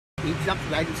jumped,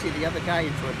 I didn't see the other guy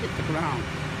until it hit the ground.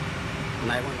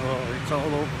 And I went, oh, it's all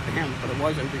over for him. But it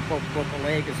wasn't. We both broke a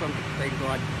leg or something, thank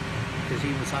God, because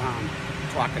he was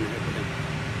talking and everything.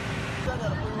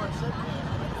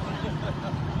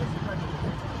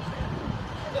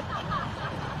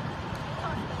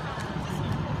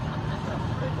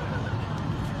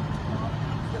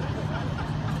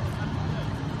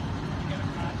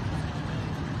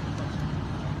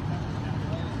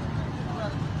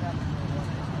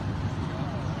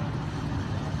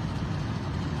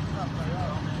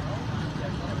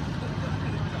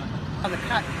 The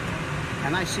cut,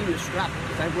 and I seen the strap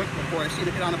because I worked before. I seen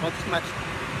it get on about this much,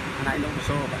 and I know it was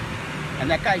over. And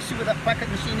that guy, see where that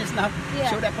bucket machine is now? Yeah.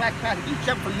 See where that black cat? He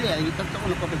jumped from there. He took the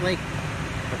one up the lake,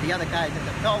 but the other guy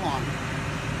that fell on,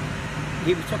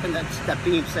 he was taking that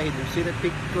beam saved him. See that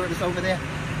big girders over there?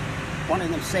 One of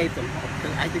them saved him.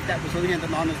 I think that was landing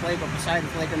on his leg or beside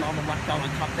his leg, and all the rock fell on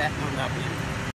top of that one.